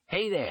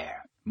Hey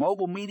there,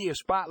 Mobile Media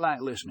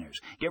Spotlight listeners.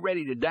 Get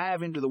ready to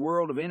dive into the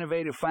world of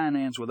innovative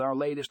finance with our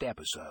latest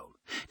episode.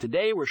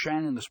 Today we're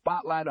shining the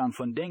spotlight on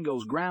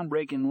Fundingo's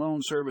groundbreaking loan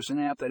servicing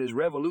app that is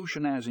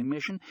revolutionizing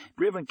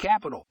mission-driven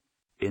capital.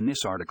 In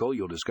this article,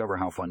 you'll discover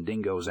how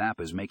Fundingo's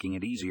app is making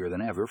it easier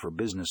than ever for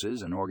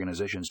businesses and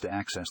organizations to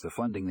access the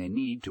funding they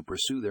need to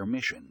pursue their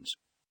missions.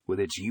 With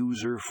its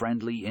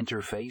user-friendly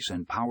interface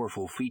and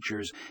powerful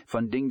features,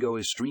 Fundingo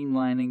is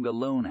streamlining the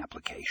loan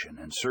application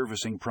and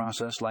servicing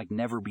process like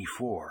never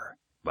before.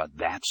 But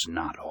that's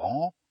not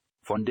all.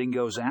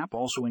 Fundingo's app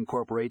also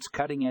incorporates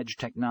cutting-edge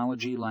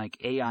technology like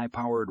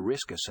AI-powered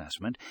risk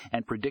assessment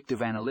and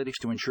predictive analytics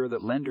to ensure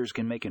that lenders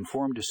can make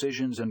informed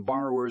decisions and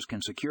borrowers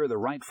can secure the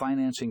right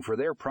financing for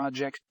their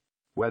projects.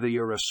 Whether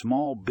you're a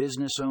small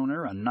business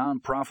owner, a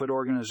nonprofit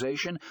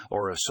organization,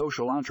 or a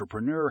social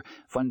entrepreneur,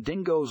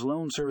 Fundingo's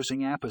loan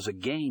servicing app is a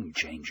game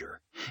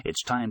changer.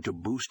 It's time to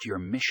boost your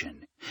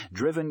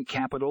mission-driven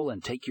capital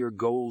and take your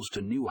goals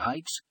to new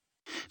heights.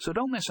 So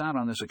don't miss out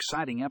on this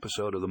exciting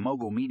episode of the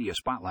Mobile Media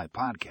Spotlight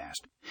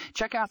podcast.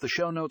 Check out the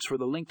show notes for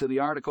the link to the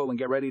article and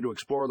get ready to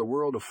explore the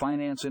world of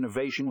finance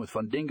innovation with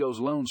Fundingo's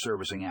loan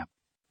servicing app.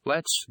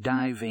 Let's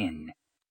dive in.